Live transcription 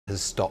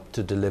has stopped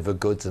to deliver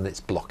goods and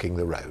it's blocking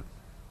the road.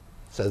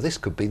 So this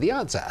could be the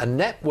answer, a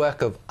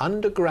network of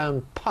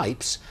underground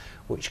pipes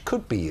which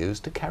could be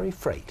used to carry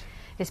freight.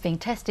 It's being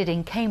tested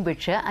in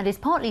Cambridgeshire and is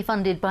partly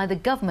funded by the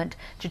government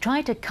to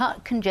try to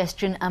cut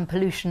congestion and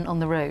pollution on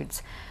the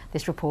roads.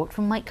 This report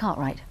from Mike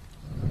Cartwright.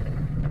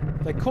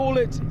 They call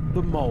it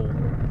the Mole,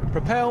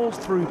 propelled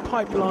through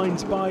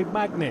pipelines by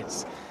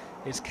magnets.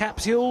 Its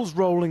capsules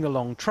rolling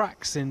along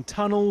tracks in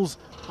tunnels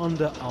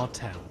under our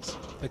towns.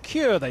 A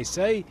cure, they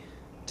say,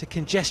 to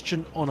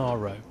congestion on our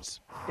roads.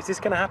 Is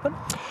this going to happen?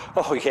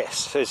 Oh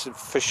yes,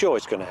 for sure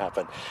it's going to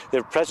happen.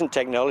 The present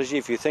technology,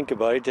 if you think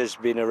about it, has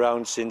been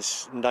around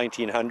since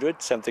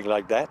 1900, something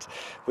like that,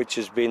 which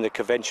has been the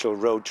conventional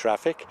road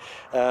traffic.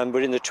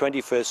 We're in the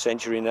 21st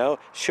century now.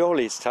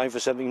 Surely it's time for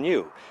something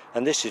new.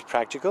 And this is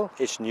practical,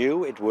 it's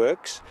new, it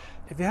works.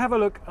 If you have a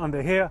look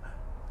under here,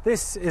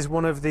 this is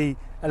one of the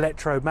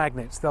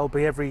electromagnets. They'll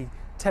be every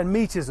 10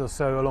 metres or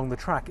so along the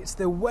track. It's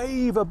the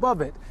wave above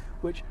it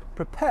which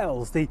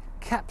propels the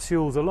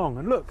capsules along.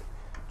 And look,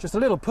 just a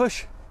little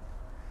push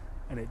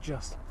and it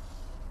just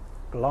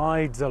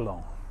glides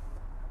along.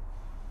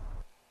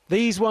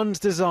 These ones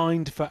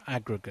designed for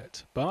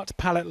aggregate, but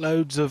pallet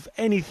loads of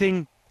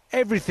anything,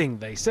 everything,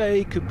 they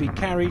say, could be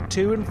carried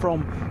to and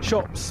from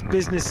shops,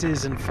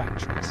 businesses and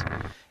factories.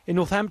 In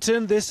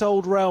Northampton, this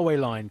old railway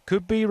line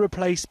could be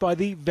replaced by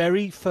the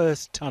very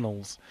first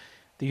tunnels.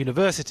 The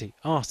university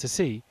asked to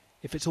see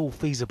if it's all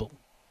feasible.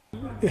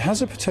 It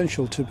has a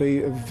potential to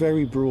be a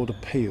very broad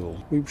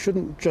appeal. We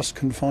shouldn't just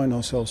confine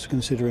ourselves to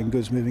considering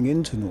goods moving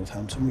into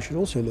Northampton. We should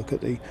also look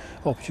at the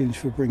opportunity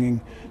for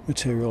bringing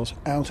materials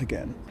out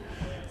again.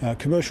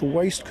 Commercial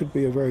waste could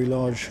be a very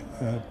large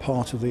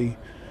part of the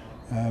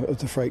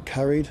freight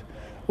carried.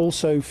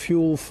 Also,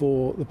 fuel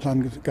for the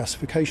planned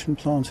gasification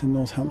plant in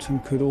Northampton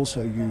could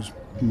also use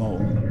Mole.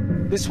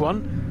 This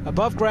one,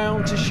 above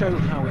ground to show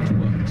how it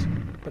works.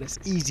 But it's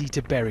easy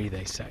to bury,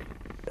 they say.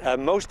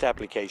 Most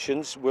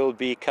applications will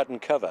be cut and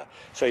cover.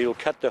 So you'll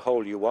cut the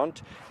hole you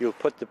want, you'll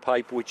put the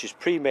pipe which is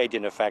pre-made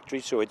in a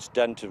factory, so it's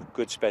done to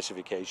good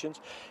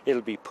specifications.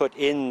 It'll be put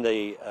in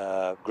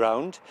the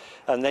ground,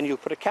 and then you'll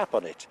put a cap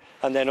on it.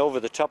 And then over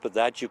the top of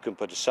that you can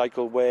put a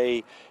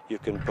cycleway, you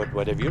can put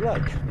whatever you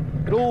like.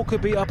 It all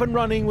could be up and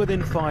running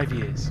within 5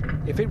 years.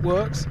 If it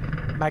works,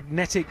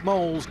 magnetic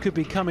moles could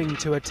be coming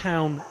to a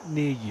town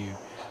near you.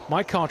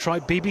 Mike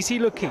Cartwright, BBC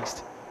Look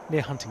East,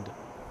 near Huntingdon.